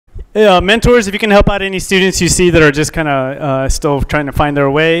Mentors, if you can help out any students you see that are just kind of still trying to find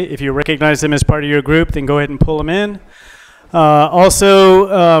their way, if you recognize them as part of your group, then go ahead and pull them in.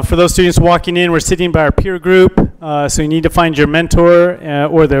 Also, for those students walking in, we're sitting by our peer group, so you need to find your mentor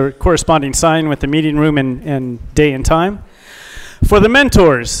or the corresponding sign with the meeting room and day and time. For the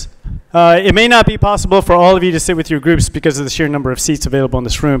mentors, it may not be possible for all of you to sit with your groups because of the sheer number of seats available in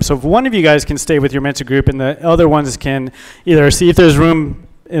this room. So if one of you guys can stay with your mentor group and the other ones can either see if there's room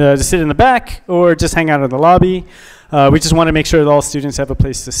to sit in the back or just hang out in the lobby. We just want to make sure that all students have a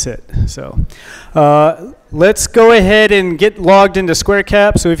place to sit. So let's go ahead and get logged into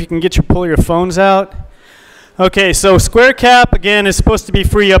SquareCap. So if you can pull your phones out. Okay, so SquareCap, again, is supposed to be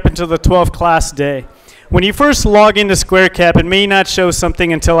free up until the 12th class day. When you first log into SquareCap, it may not show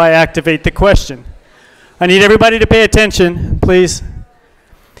something until I activate the question. I need everybody to pay attention, please.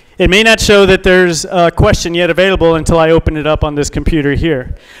 It may not show that there's a question yet available until I open it up on this computer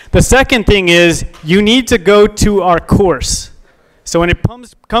here. The second thing is you need to go to our course. So when it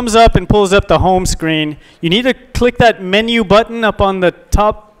comes up and pulls up the home screen, you need to click that menu button up on the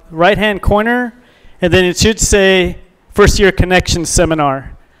top right-hand corner, and then it should say First Year Connection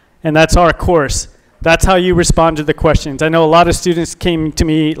Seminar, and that's our course. That's how you respond to the questions. I know a lot of students came to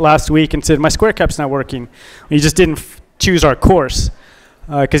me last week and said, my SquareCap's not working. You just didn't choose our course.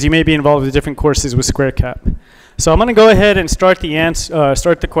 Because you may be involved with different courses with SquareCap. So I'm going to go ahead and start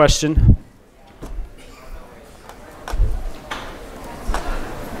the question.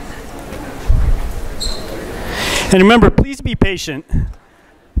 And remember, please be patient,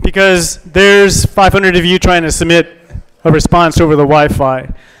 because there's 500 of you trying to submit a response over the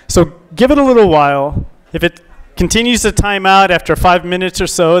Wi-Fi. So give it a little while. If it continues to time out after 5 minutes or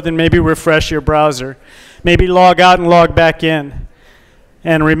so, then maybe refresh your browser. Maybe log out and log back in.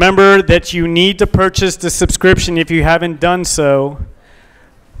 And remember that you need to purchase the subscription if you haven't done so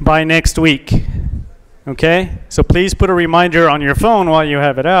by next week. Okay? So please put a reminder on your phone while you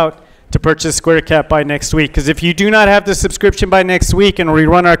have it out to purchase SquareCap by next week. Because if you do not have the subscription by next week and we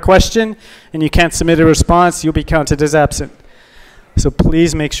run our question and you can't submit a response, you'll be counted as absent. So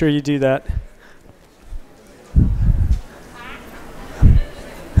please make sure you do that.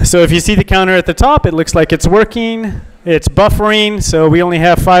 So if you see the counter at the top, it looks like it's working. It's buffering, so we only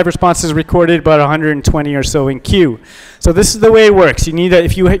have 5 responses recorded, but 120 or so in queue. So this is the way it works. You need to,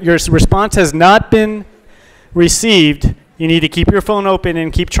 if your response has not been received, you need to keep your phone open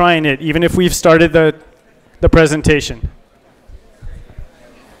and keep trying it, even if we've started the presentation.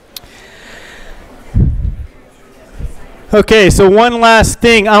 Okay, so one last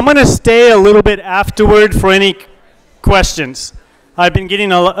thing. I'm going to stay a little bit afterward for any questions. I've been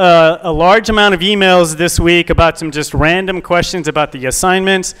getting a large amount of emails this week about some just random questions about the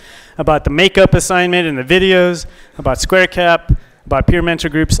assignments, about the makeup assignment and the videos, about SquareCap, about peer mentor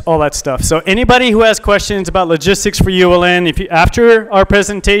groups, all that stuff. So anybody who has questions about logistics for ULN, after our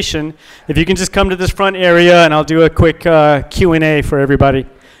presentation, if you can just come to this front area and I'll do a quick Q&A for everybody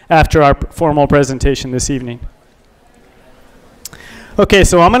after our formal presentation this evening. Okay,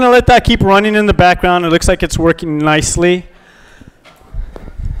 so I'm going to let that keep running in the background. It looks like it's working nicely.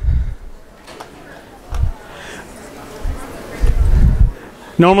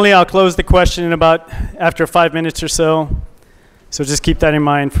 Normally, I'll close the question in after 5 minutes or so. So just keep that in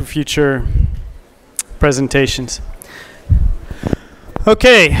mind for future presentations.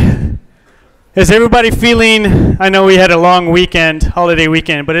 Okay. Is everybody feeling, I know we had a long weekend, holiday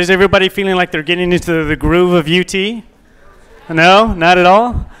weekend, but is everybody feeling like they're getting into the groove of UT? No, not at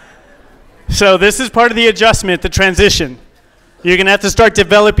all? So this is part of the adjustment, the transition. You're going to have to start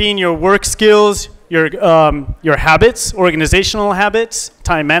developing your work skills, your habits, organizational habits,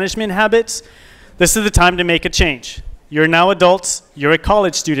 time management habits. This is the time to make a change. You're now adults. You're a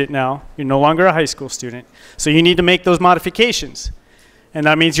college student now. You're no longer a high school student. So you need to make those modifications. And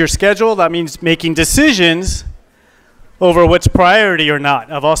that means your schedule. That means making decisions over what's priority or not.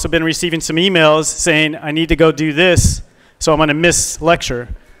 I've also been receiving some emails saying, I need to go do this, so I'm going to miss lecture.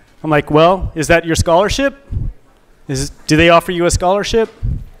 I'm like, well, is that your scholarship? Do they offer you a scholarship?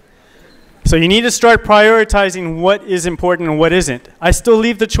 So you need to start prioritizing what is important and what isn't. I still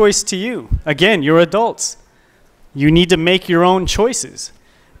leave the choice to you. Again, you're adults. You need to make your own choices.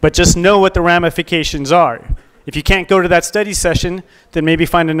 But just know what the ramifications are. If you can't go to that study session, then maybe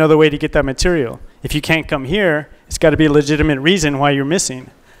find another way to get that material. If you can't come here, it's got to be a legitimate reason why you're missing,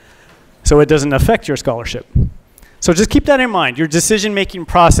 so it doesn't affect your scholarship. So just keep that in mind, your decision-making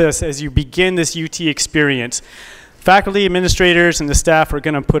process as you begin this UT experience. Faculty, administrators, and the staff are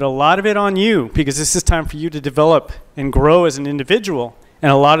going to put a lot of it on you because this is time for you to develop and grow as an individual.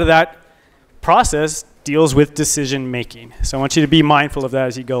 And a lot of that process deals with decision making. So I want you to be mindful of that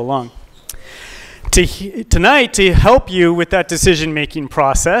as you go along. Tonight, to help you with that decision making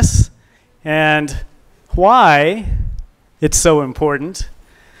process and why it's so important,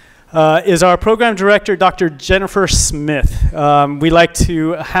 is our program director, Dr. Jennifer Smith. We like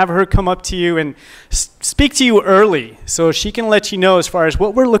to have her come up to you and speak to you early so she can let you know as far as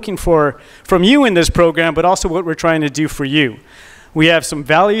what we're looking for from you in this program, but also what we're trying to do for you. We have some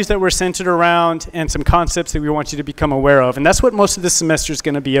values that we're centered around and some concepts that we want you to become aware of, and that's what most of this semester is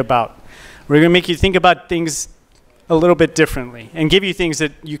going to be about. We're going to make you think about things a little bit differently and give you things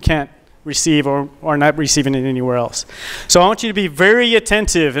that you can't receive or are not receiving it anywhere else. So I want you to be very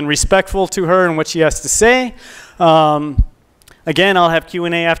attentive and respectful to her and what she has to say. Again, I'll have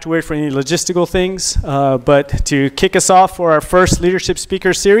Q&A afterward for any logistical things, but to kick us off for our first leadership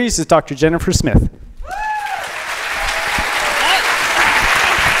speaker series is Dr. Jennifer Smith.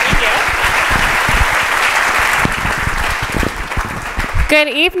 Good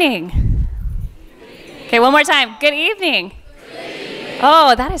evening. Okay, one more time. Good evening.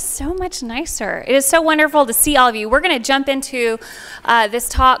 Oh, that is so much nicer. It is so wonderful to see all of you. We're going to jump into this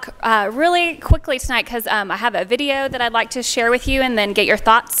talk really quickly tonight because I have a video that I'd like to share with you and then get your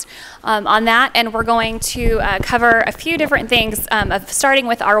thoughts on that. And we're going to cover a few different things, starting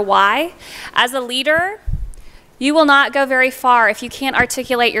with our why. As a leader, you will not go very far if you can't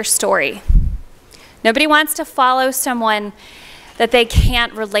articulate your story. Nobody wants to follow someone that they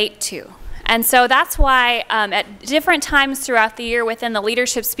can't relate to. And so that's why at different times throughout the year within the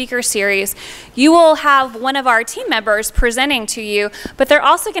Leadership Speaker Series, you will have one of our team members presenting to you, but they're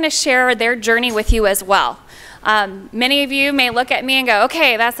also going to share their journey with you as well. Many of you may look at me and go,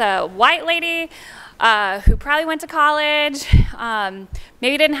 okay, that's a white lady who probably went to college,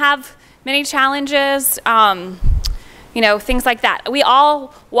 maybe didn't have many challenges, you know, things like that. We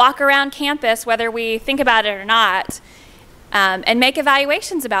all walk around campus, whether we think about it or not, and make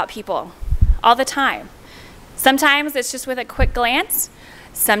evaluations about people all the time. Sometimes it's just with a quick glance.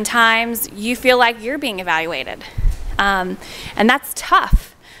 Sometimes you feel like you're being evaluated. And that's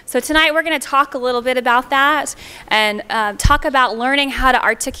tough. So tonight we're going to talk a little bit about that and talk about learning how to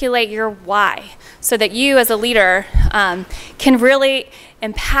articulate your why so that you as a leader can really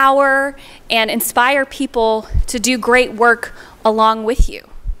empower and inspire people to do great work along with you,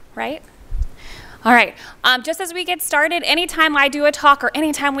 right? All right, just as we get started, anytime I do a talk or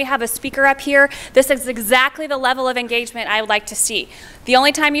anytime we have a speaker up here, this is exactly the level of engagement I would like to see. The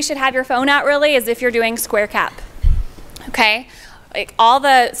only time you should have your phone out really is if you're doing square cap, okay? Like all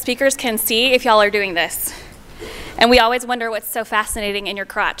the speakers can see if y'all are doing this. And we always wonder what's so fascinating in your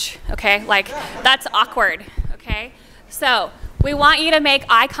crotch, okay? Like that's awkward, okay? So we want you to make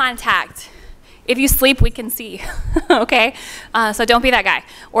eye contact. If you sleep, we can see, okay? So don't be that guy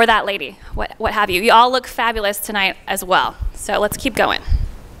or that lady, what have you. You all look fabulous tonight as well. So let's keep going.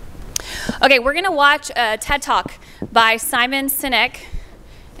 Okay, we're going to watch a TED Talk by Simon Sinek,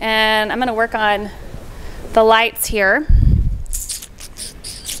 and I'm going to work on the lights here.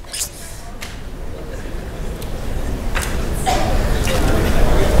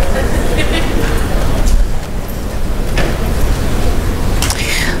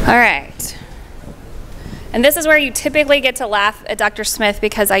 All right. And this is where you typically get to laugh at Dr. Smith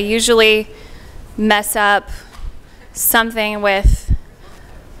because I usually mess up something with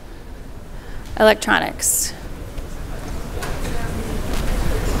electronics.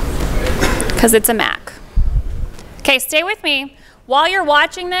 Because it's a Mac. Okay, stay with me. While you're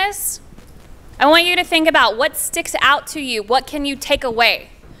watching this, I want you to think about what sticks out to you. What can you take away?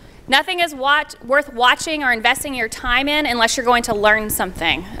 Nothing is worth watching or investing your time in unless you're going to learn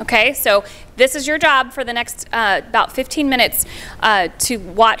something, okay? So this is your job for the next about 15 minutes to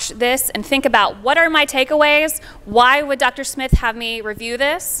watch this and think about what are my takeaways? Why would Dr. Smith have me review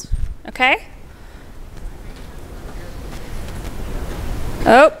this, okay?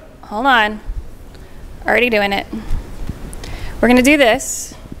 Oh, hold on. Already doing it. We're going to do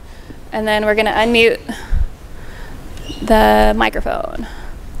this, and then we're going to unmute the microphone.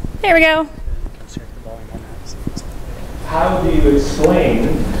 There we go. How do you explain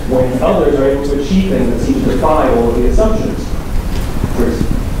when others are able to achieve things that seem to defy all of the assumptions?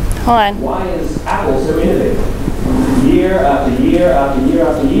 Hold on. Why is Apple so innovative? Year after year after year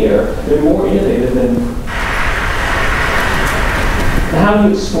after year, they're more innovative than... How do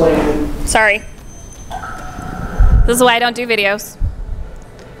you explain... Sorry. This is why I don't do videos.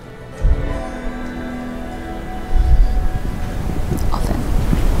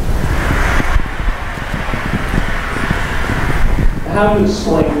 How do you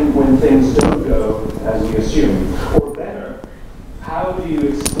explain when things don't go as you assume? Or better, how do you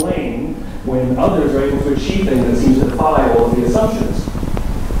explain when others are able to achieve things that seem to defy all of the assumptions.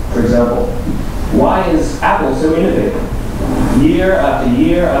 For example, why is Apple so innovative? Year after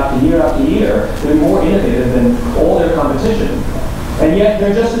year after year after year, they're more innovative than all their competition. And yet,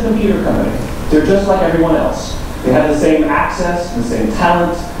 they're just a computer company. They're just like everyone else. They have the same access, the same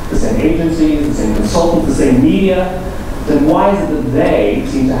talent, the same agencies, the same consultants, the same media. Then why is it that they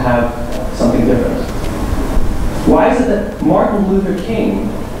seem to have something different? Why is it that Martin Luther King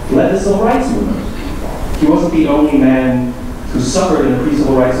led the civil rights movement? He wasn't the only man who suffered in a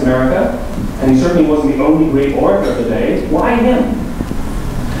pre-civil rights America, and he certainly wasn't the only great orator of the day. Why him?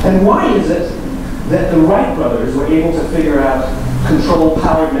 And why is it that the Wright brothers were able to figure out controlled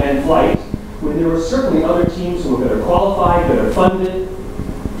powered manned flight when there were certainly other teams who were better qualified, better funded,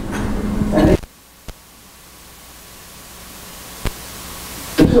 and they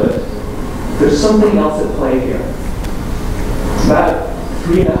could? There's something else at play here. About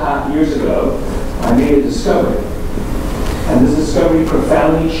 3.5 years ago, I made a discovery. And this discovery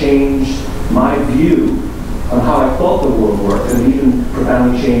profoundly changed my view on how I thought the world worked, and even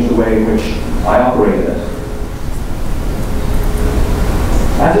profoundly changed the way in which I operated it.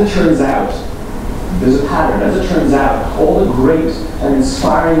 As it turns out, there's a pattern. As it turns out, all the great and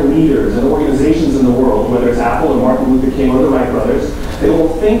inspiring leaders and organizations in the world, whether it's Apple or Martin Luther King or the Wright brothers, they all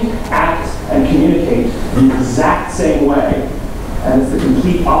think, act, and communicate the exact same way, and it's the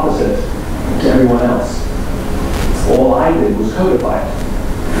complete opposite to everyone else. All I did was codify it.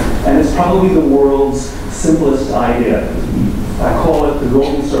 And it's probably the world's simplest idea. I call it the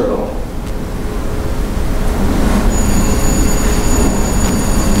golden circle.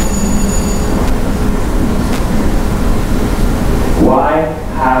 Why,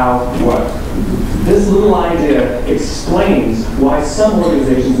 how, what? This little idea explains why some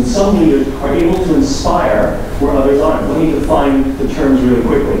organizations and some leaders are able to inspire where others aren't. Let me define the terms really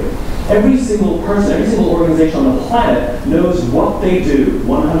quickly. Every single person, every single organization on the planet knows what they do,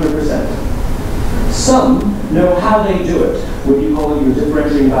 100%. Some know how they do it, whether you call it your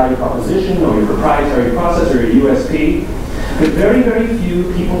differentiating value proposition or your proprietary process or your USP. But very, very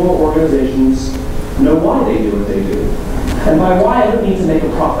few people or organizations know why they do what they do. And by why, I don't mean to make a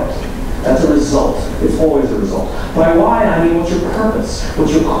profit. That's a result. It's always a result. By why, I mean what's your purpose?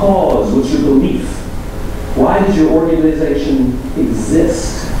 What's your cause? What's your belief? Why does your organization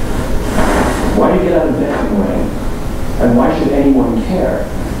exist? Why do you get out of bed in the morning? And why should anyone care?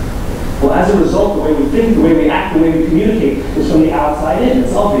 Well, as a result, the way we think, the way we act, the way we communicate is from the outside in.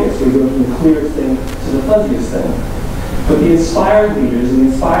 It's obvious. We go from the clearest thing to the fuzziest thing. But the inspired leaders and the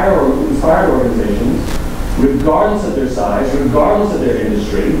inspired organizations, regardless of their size, regardless of their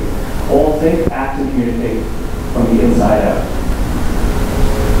industry, all think, act, and communicate from the inside out.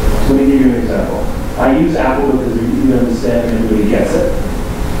 So let me give you an example. I use Apple because they're easy to understand and everybody gets it.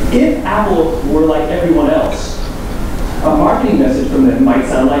 If Apple were like everyone else, a marketing message from them might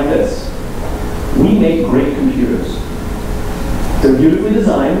sound like this. We make great computers. They're beautifully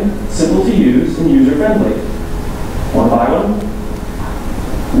designed, simple to use, and user-friendly. Want to buy one?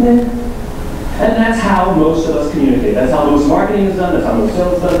 Nah. And that's how most of us communicate. That's how most marketing is done, that's how most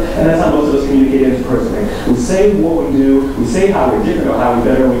sales is done, and that's how most of us communicate interpersonally. We say what we do, we say how we're different or how we're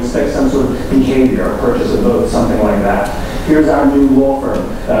better, and we expect some sort of behavior or purchase of both, something like that. Here's our new law firm.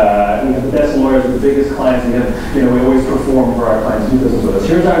 We have the best lawyers, the biggest clients. We have, we always perform for our clients, do business with us.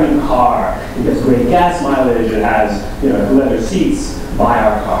 Here's our new car. It gets great gas mileage. It has, leather seats. Buy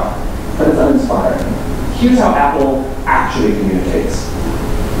our car. But it's uninspiring. Here's how Apple actually communicates.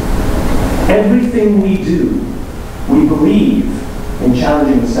 Everything we do, we believe in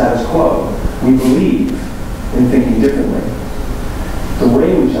challenging the status quo. We believe in thinking differently. The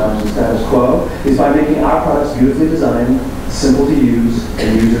way we challenge the status quo is by making our products beautifully designed, simple to use,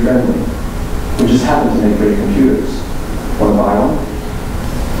 and user-friendly. We just happen to make great computers. Want to buy one?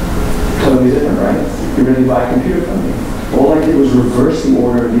 Totally different, right? You're ready to buy a computer from me. All I did was reverse the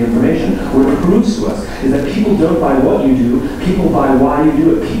order of the information. What it proves to us is that people don't buy what you do, people buy why you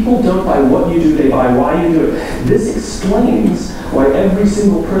do it. People don't buy what you do, they buy why you do it. This explains why every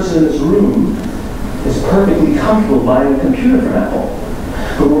single person in this room is perfectly comfortable buying a computer from Apple.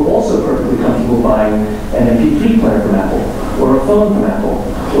 But we're also perfectly comfortable buying an MP3 player from Apple, or a phone from Apple,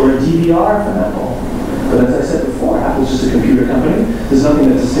 or a DVR from Apple. But as I said before, Apple's just a computer company. There's nothing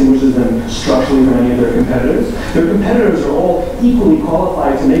that distinguishes them structurally from any of their competitors. Their competitors are all equally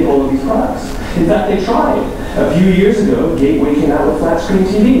qualified to make all of these products. In fact, they tried. A few years ago, Gateway came out with flat-screen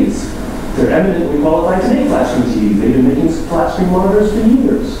TVs. They're eminently qualified to make flat-screen TVs. They've been making flat-screen monitors for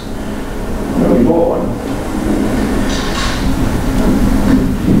years. Nobody bought one.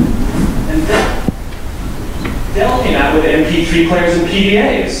 And then Dell came out with MP3 players and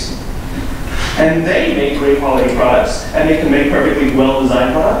PDAs. And they make great quality products, and they can make perfectly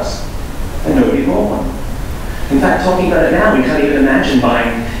well-designed products, and nobody bought one. In fact, talking about it now, we can't even imagine buying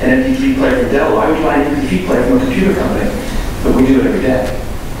an MP3 player from Dell. Why would you buy an MP3 player from a computer company? But we do it every day.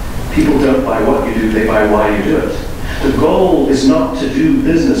 People don't buy what you do, they buy why you do it. The goal is not to do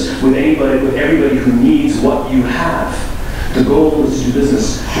business with everybody who needs what you have. The goal is to do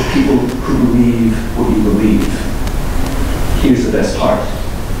business with people who believe what you believe. Here's the best part.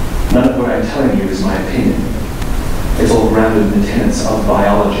 None of what I'm telling you is my opinion. It's all grounded in the tenets of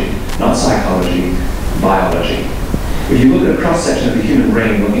biology, not psychology, biology. If you look at a cross-section of the human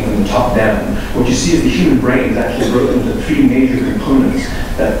brain, looking from the top down, what you see is the human brain is actually broken into three major components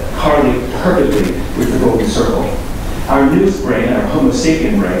that correlate perfectly with the golden circle. Our newest brain, our Homo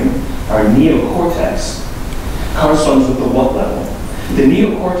sapien brain, our neocortex, corresponds with the what level. The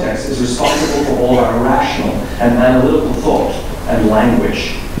neocortex is responsible for all our rational and analytical thought and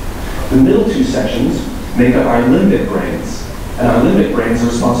language. The middle two sections make up our limbic brains, and our limbic brains are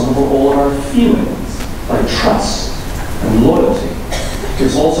responsible for all our feelings, like trust and loyalty.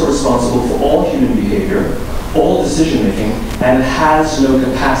 It's also responsible for all human behavior, all decision-making, and has no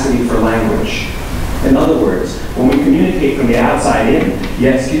capacity for language. In other words, when we communicate from the outside in,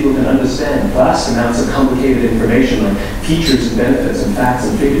 yes, people can understand vast amounts of complicated information like features and benefits and facts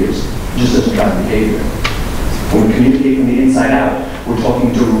and figures. It just doesn't drive behavior. When we communicate from the inside out, we're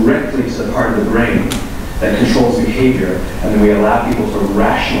talking directly to the part of the brain that controls behavior, and then we allow people to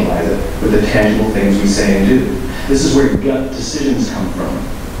rationalize it with the tangible things we say and do. This is where gut decisions come from.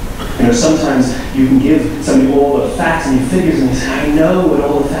 You know, sometimes you can give somebody all the facts and figures, and they say, I know what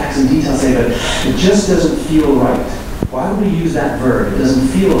all the facts and details say, but it just doesn't feel right. Why would we use that verb? It doesn't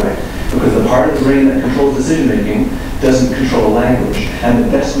feel right. Because the part of the brain that controls decision-making doesn't control language. And the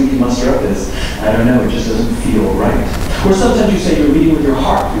best we can muster up is, I don't know, it just doesn't feel right. Or sometimes you say you're leading with your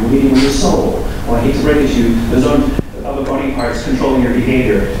heart, you're leading with your soul. Well, I hate to break it to you, there's no other body parts controlling your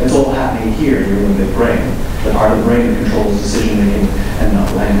behavior. It's all happening here in your limbic brain, the part of the brain that controls decision-making and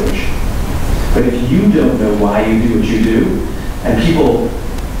not language. But if you don't know why you do what you do, and people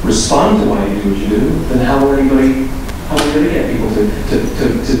respond to why you do what you do, then how are you going to get people to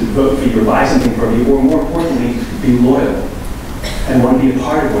vote for you or buy something from you, or more importantly, be loyal and want to be a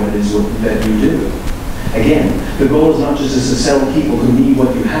part of what it is that you do? Again, the goal is not just to sell people who need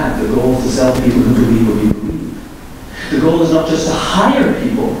what you have. The goal is to sell people who believe what you believe. The goal is not just to hire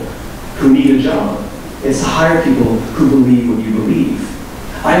people who need a job. It's to hire people who believe what you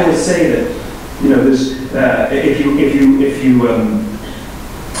believe. I always say that, you know, there's, if you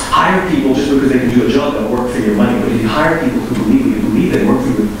hire people just because they can do a job, they'll work for your money. But if you hire people who believe what you believe, they work for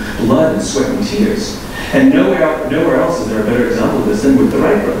you with blood and sweat and tears. And nowhere else is there a better example of this than with the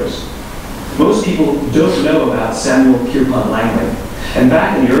Wright brothers. Most people don't know about Samuel Pierpont Langley. And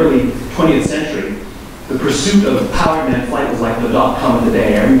back in the early 20th century, the pursuit of powered man flight was like the dot-com of the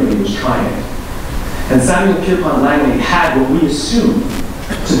day. Everybody was trying it. And Samuel Pierpont Langley had what we assume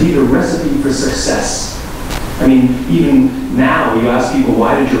to be the recipe for success. I mean, even now, you ask people,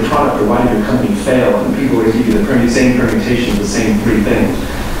 why did your product or why did your company fail? And people always give you the same permutation of the same three things.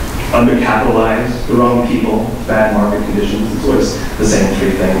 Undercapitalized, the wrong people, bad market conditions. It's always the same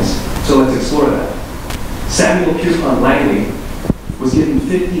three things. So let's explore that. Samuel Pierpont Langley was given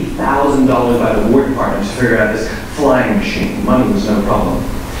 $50,000 by the War Department to figure out this flying machine. Money was no problem.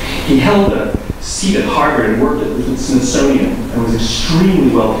 He held a seat at Harvard and worked at the Smithsonian and was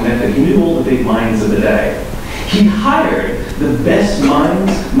extremely well connected. He knew all the big minds of the day. He hired the best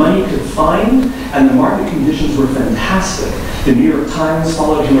minds money could find, and the market conditions were fantastic. The New York Times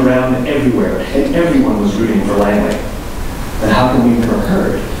followed him around everywhere, and everyone was rooting for Langley. And how come we've never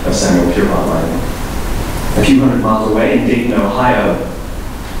heard of Samuel Pierpont Langley? A few hundred miles away in Dayton, Ohio,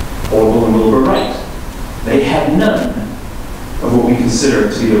 Orville and Wilbur Wright. They had none of what we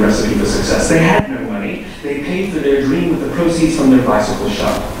consider to be the recipe for success. They had no money. They paid for their dream with the proceeds from their bicycle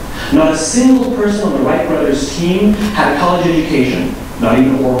shop. Not a single person on the Wright brothers team had a college education, not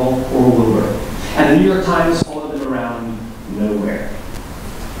even Orville or Wilbur. And the New York Times followed them around nowhere.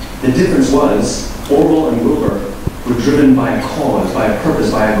 The difference was Orville and Wilbur were driven by a cause, by a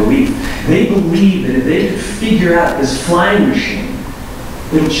purpose, by a belief. They believed that if they could figure out this flying machine,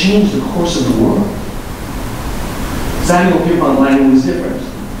 it would change the course of the world. Samuel Pierpont Langley was different.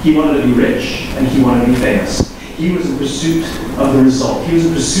 He wanted to be rich, and he wanted to be famous. He was in pursuit of the result. He was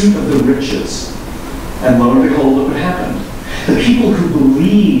in pursuit of the riches. And lo and behold, look what happened. The people who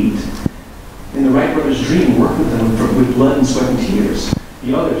believed in the Wright brothers' dream worked with them with blood and sweat and tears.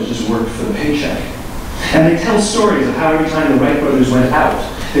 The others just worked for the paycheck. And they tell stories of how every time the Wright brothers went out,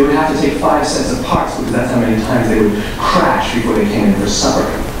 they would have to take 5 sets of parts because that's how many times they would crash before they came in for supper.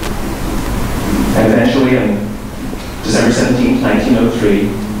 And eventually, on December 17, 1903,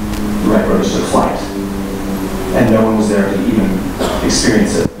 the Wright brothers took flight. And no one was there to even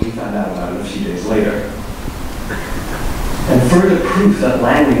experience it. We found out about it a few days later. And further proof that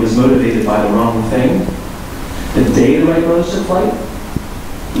Langley was motivated by the wrong thing, the day the Wright brothers took flight,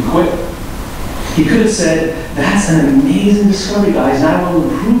 he quit. He could have said, that's an amazing discovery, guys, now I will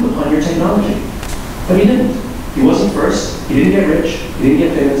improve upon your technology. But he didn't. He wasn't first, he didn't get rich, he didn't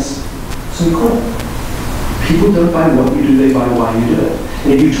get famous, so he quit. People don't buy what you do, they buy why you do it.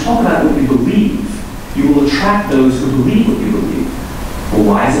 And if you talk about what you believe, you will attract those who believe what you believe. Well,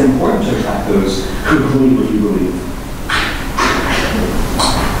 why is it important to attract those who believe what you believe?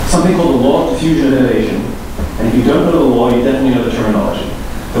 Something called the law of diffusion of innovation. And if you don't know the law, you definitely know the terminology.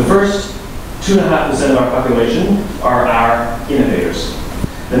 The first 2.5% of our population are our innovators.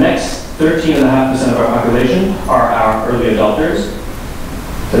 The next 13.5% of our population are our early adopters.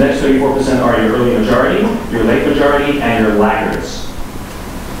 The next 34% are your early majority, your late majority, and your laggards.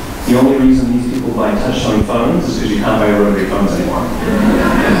 The only reason these people buy touch-tone phones is because you can't buy rotary phones anymore.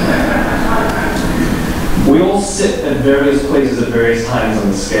 We all sit at various places at various times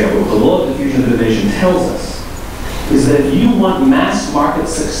on the scale. What the law of diffusion of innovation tells us is that if you want mass market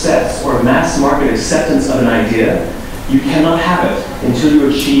success or mass market acceptance of an idea, you cannot have it until you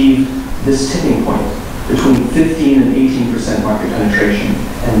achieve this tipping point between 15 and 18% market penetration,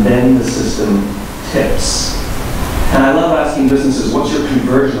 and then the system tips. And I love asking businesses, what's your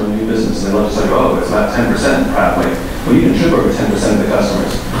conversion on new business? And they love to say, oh, it's about 10% probably. Well, you can trip over 10% of the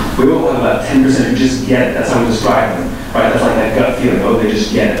customers. We all have about 10% who just get it. That's how we describe them, right? That's like that gut feeling, oh, they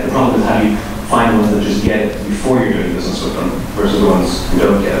just get it. The problem is how do you find the ones that just get it before you're doing business with them versus the ones who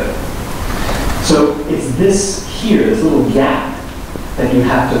don't get it. So it's this here, this little gap that you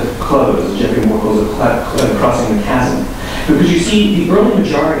have to close. Jeffrey Moore calls it crossing the chasm. Because you see, the early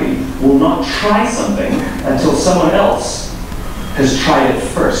majority will not try something until someone else has tried it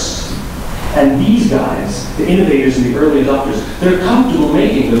first. And these guys, the innovators and the early adopters, they're comfortable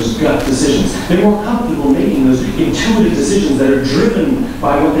making those gut decisions. They're more comfortable making those intuitive decisions that are driven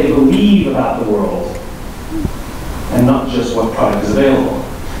by what they believe about the world and not just what product is available.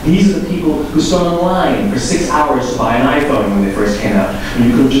 These are the people who stood online for 6 hours to buy an iPhone when they first came out, and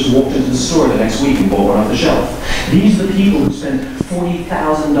you could have just walked into the store the next week and bought one off the shelf. These are the people who spent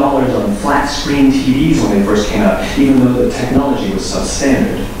 $40,000 on flat screen TVs when they first came out, even though the technology was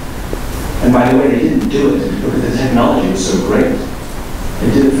substandard. And by the way, they didn't do it because the technology was so great. They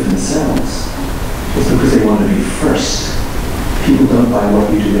did it for themselves. It's because they wanted to be first. People don't buy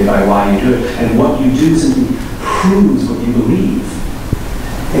what you do, they buy why you do it. And what you do simply proves what you believe.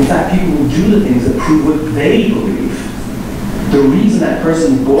 In fact, people will do the things that prove what they believe. The reason that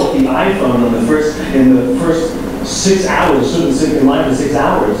person bought the iPhone in the first 6 hours, stood in line for 6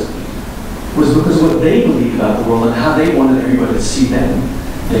 hours, was because of what they believed about the world and how they wanted everybody to see them.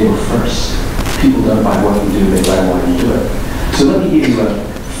 They were first. People don't buy what you do, they buy why you do it. So let me give you a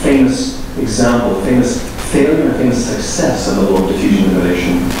famous example, a famous failure and a famous success of the law of diffusion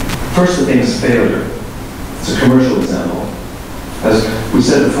innovation. First, the famous failure. It's a commercial example. As we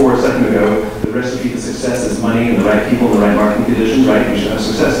said before a second ago, the recipe for success is money and the right people and the right marketing conditions, right? You should have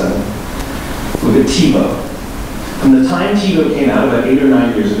success then. Look at TiVo. From the time TiVo came out about 8 or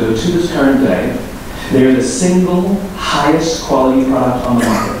 9 years ago to this current day, they are the single highest quality product on the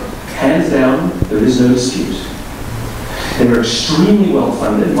market. Hands down, there is no dispute. They were extremely well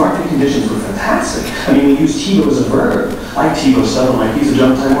funded. Market conditions were fantastic. I mean, we use TiVo as a verb. I TiVo stuff on my piece of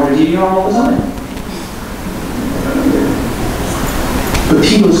junk time on a DVR all the time. But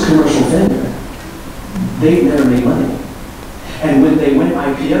TiVo's commercial vendor, they've never made money. And when they went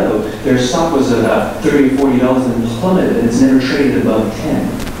IPO, their stock was about $30 or $40 and plummeted, and it's never traded above 10.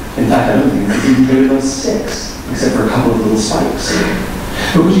 In fact, I don't think it's even traded above 6, except for a couple of little spikes.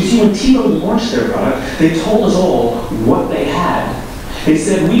 Because you see, when TiVo launched their product, they told us all what they had. They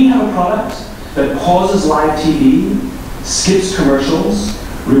said, we have a product that pauses live TV, skips commercials,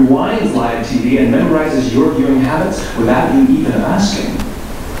 rewinds live TV, and memorizes your viewing habits without you even asking.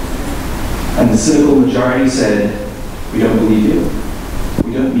 And the cynical majority said, we don't believe you.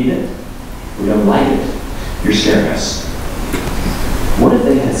 We don't need it. We don't like it. You're scaring us. What if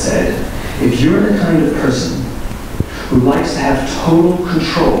they had said, if you're the kind of person who likes to have total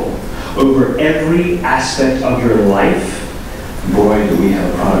control over every aspect of your life, boy, do we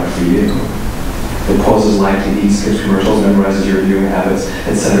have a product for you. It pauses live TV, skips commercials, memorizes your viewing habits,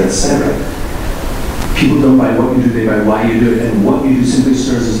 etc., etc. People don't buy what you do, they buy why you do it, and what you do simply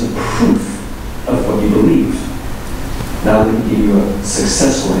serves as the proof of what you believe. Now let me give you a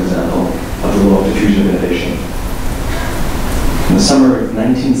successful example of the law of diffusion of innovation. In the summer of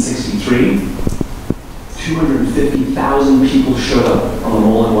 1963, 250,000 people showed up on the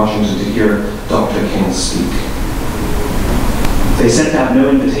Mall in Washington to hear Dr. King speak. They sent out no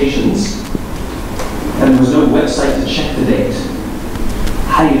invitations, and there was no website to check the date.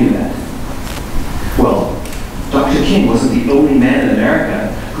 How do you do that? Well, Dr. King wasn't the only man in America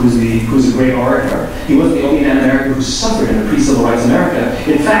who's a great orator. He wasn't the only man in America who suffered in a pre-civil rights America.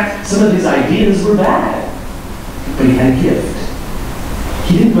 In fact, some of his ideas were bad, but he had a gift.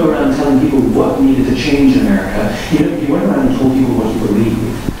 He didn't go around telling people what needed to change in America. He went around and told people what he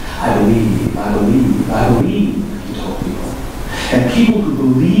believed. I believe, I believe, I believe, he told people. And people who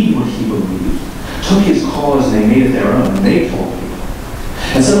believed what he believed took his cause and they made it their own, and they told people.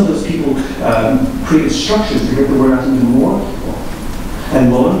 And some of those people created structures to get the word out to even more people.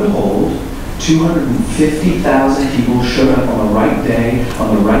 And lo and behold, 250,000 people showed up on the right day,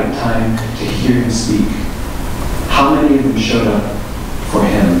 on the right time to hear him speak. How many of them showed up for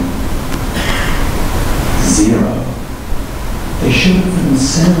him? 0. They showed up for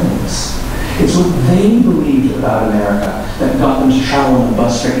themselves. It's what they believed about America that got them to travel on the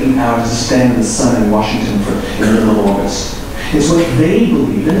bus for 8 hours to stand in the sun in Washington in the middle of August. It's what they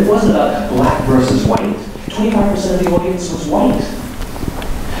believed, and it wasn't a black versus white. 25% of the audience was white.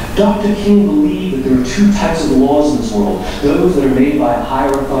 Dr. King believed that there are 2 types of laws in this world, those that are made by a higher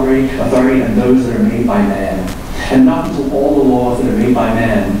authority and those that are made by man. And not until all the laws that are made by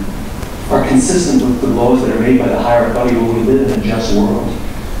man are consistent with the laws that are made by the higher authority will we live in a just world.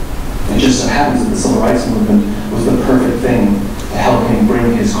 It just so happens that the Civil Rights Movement was the perfect thing to help him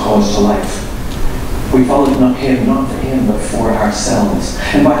bring his cause to life. We followed him not for him, but for ourselves.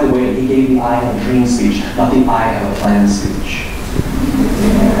 And by the way, he gave the I have a dream speech, not the I have a plan speech.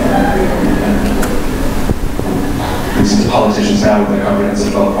 Listen to politicians now with their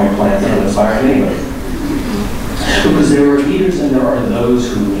comprehensive 12-point plans that are inspired anyway. Because there are leaders and there are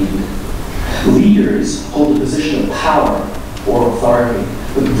those who lead. Leaders hold a position of power or authority,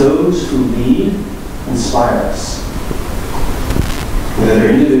 but those who lead inspire us. Whether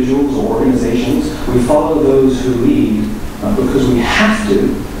they're individuals or organizations, we follow those who lead, not because we have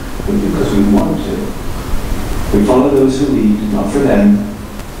to, but because we want to. We follow those who lead, not for them,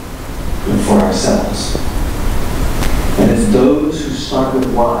 but for ourselves. And it's those who start with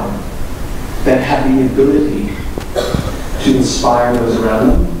why that have the ability to inspire those around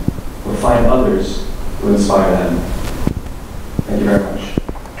them or find others who inspire them. Thank you very much.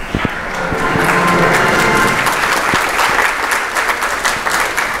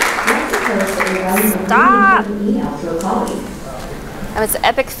 Stop! That was an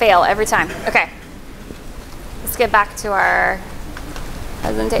epic fail every time. Okay. Let's get back to our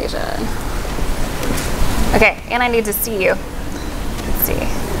presentation. Okay, and I need to see you. Let's see.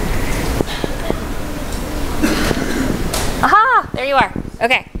 Aha! There you are.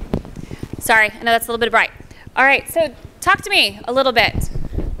 Okay. Sorry, I know that's a little bit bright. All right, so talk to me a little bit.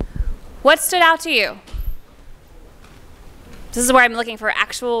 What stood out to you? This is where I'm looking for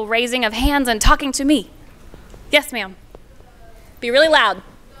actual raising of hands and talking to me. Yes, ma'am. Be really loud.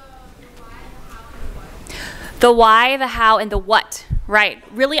 The why, the how, and the what. Right.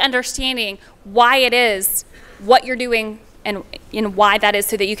 Really understanding why it is, what you're doing, and why that is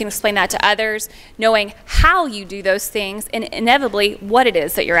so that you can explain that to others, knowing how you do those things, and inevitably what it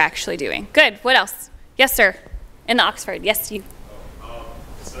is that you're actually doing. Good. What else? Yes, sir. In the Oxford. Yes, you.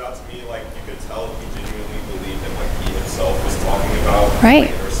 It stood out to me like you could tell he genuinely believed in what he himself was talking about.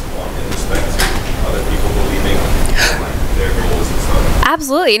 Right. In respect to other people believing like their goals and stuff.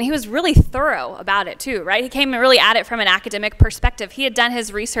 Absolutely, and he was really thorough about it too, right? He came really at it from an academic perspective. He had done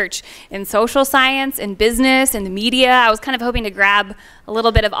his research in social science, in business, in the media. I was kind of hoping to grab a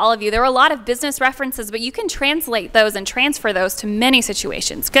little bit of all of you. There were a lot of business references, but you can translate those and transfer those to many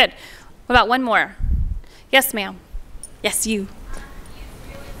situations. Good. What about one more? Yes, ma'am. Yes, you.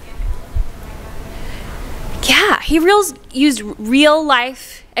 Yeah, he used real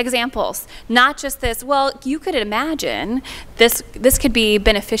life examples, not just this, well, you could imagine this could be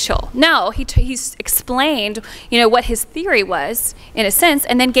beneficial. No, he's explained, what his theory was in a sense,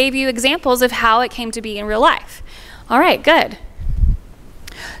 and then gave you examples of how it came to be in real life. All right, good.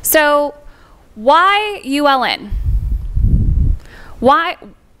 So, why ULN? Why?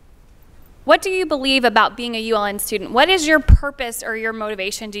 What do you believe about being a ULN student? What is your purpose or your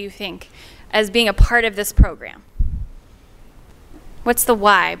motivation, do you think, as being a part of this program? What's the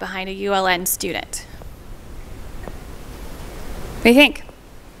why behind a ULN student? What do you think?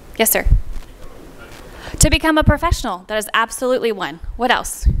 Yes, sir. To become a professional. That is absolutely one. What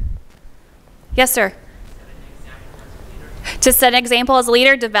else? Yes, sir. To set an example as a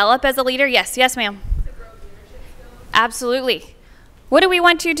leader, develop as a leader. Yes, yes, ma'am. To grow leadership skills. Absolutely. What do we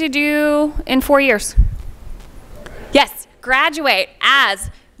want you to do in 4 years? Yes, graduate as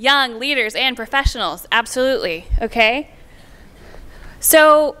young leaders and professionals, absolutely, okay?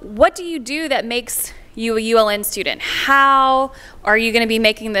 So what do you do that makes you a ULN student? How are you going to be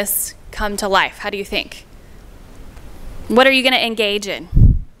making this come to life? How do you think? What are you going to engage in?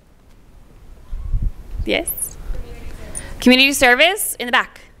 Yes? Community service in the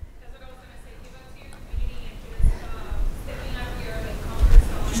back.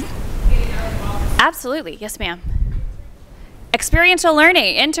 Absolutely, yes ma'am. Experiential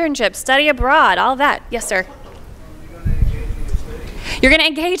learning, internship, study abroad, all of that. Yes, sir. You're going to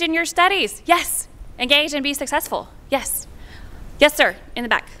engage in your studies. Yes. Engage and be successful. Yes. Yes, sir. In the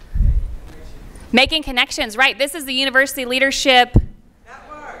back. Making connections. Right. This is the university leadership.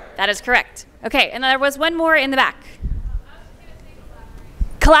 That is correct. Okay. And there was one more in the back.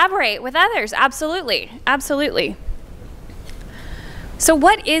 Collaborate with others. Absolutely. Absolutely. So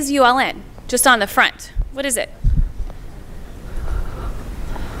what is ULN? Just on the front. What is it?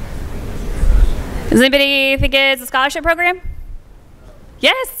 Does anybody think it's a scholarship program?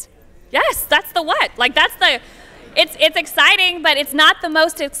 Yes. Yes, that's the what. Like that's the, it's exciting, but it's not the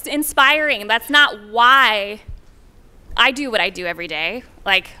most inspiring. That's not why I do what I do every day.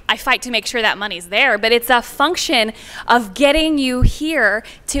 Like I fight to make sure that money's there, but it's a function of getting you here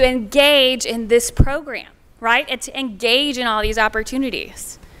to engage in this program, right? And to engage in all these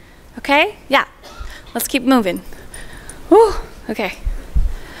opportunities. Okay? Yeah. Let's keep moving. Whew. Okay.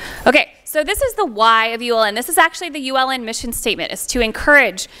 Okay. So this is the why of ULN. This is actually the ULN mission statement. It's to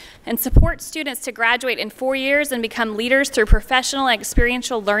encourage and support students to graduate in 4 years and become leaders through professional and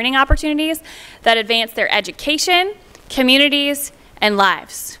experiential learning opportunities that advance their education, communities, and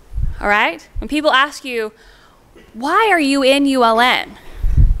lives. All right? When people ask you, why are you in ULN?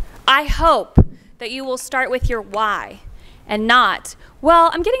 I hope that you will start with your why and not,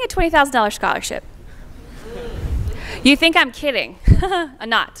 well, I'm getting a $20,000 scholarship. You think I'm kidding. I'm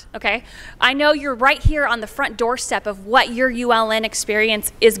not, okay? I know you're right here on the front doorstep of what your ULN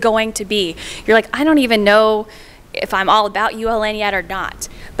experience is going to be. You're like, I don't even know if I'm all about ULN yet or not.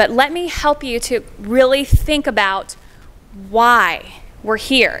 But let me help you to really think about why we're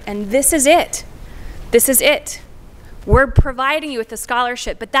here. And this is it. This is it. We're providing you with a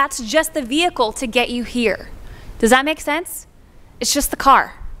scholarship, but that's just the vehicle to get you here. Does that make sense? It's just the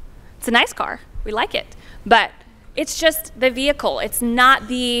car. It's a nice car. We like it. But it's just the vehicle. It's not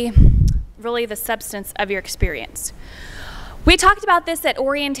really the substance of your experience. We talked about this at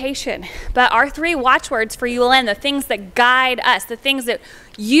orientation, but our 3 watchwords for ULN, the things that guide us, the things that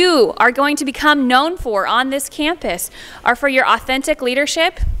you are going to become known for on this campus, are for your authentic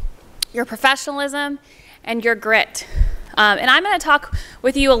leadership, your professionalism, and your grit. And I'm going to talk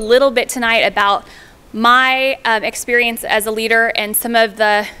with you a little bit tonight about my experience as a leader and some of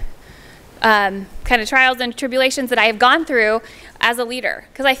the kind of trials and tribulations that I have gone through as a leader.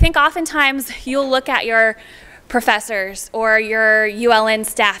 Because I think oftentimes you'll look at your professors or your ULN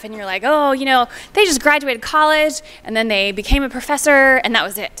staff and you're like, oh, you know, they just graduated college and then they became a professor and that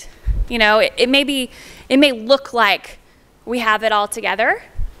was it. You know, it may look like we have it all together.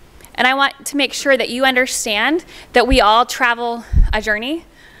 And I want to make sure that you understand that we all travel a journey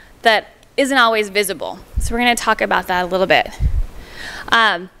that isn't always visible. So we're going to talk about that a little bit.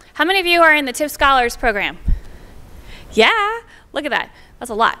 How many of you are in the TIP Scholars program? Yeah, look at that. That's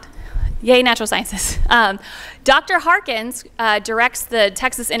a lot. Yay, natural sciences. Dr. Harkins directs the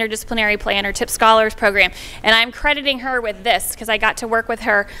Texas Interdisciplinary Plan, or TIP Scholars program, and I'm crediting her with this because I got to work with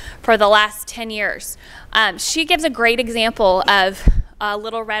her for the last 10 years. She gives a great example of a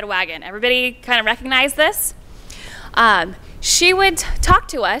little red wagon. Everybody kind of recognize this? She would talk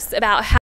to us about how